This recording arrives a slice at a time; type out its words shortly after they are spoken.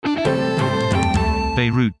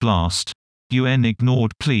Beirut blast. UN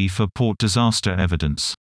ignored plea for port disaster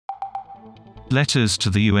evidence. Letters to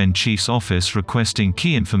the UN Chief's office requesting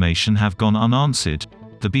key information have gone unanswered,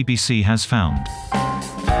 the BBC has found.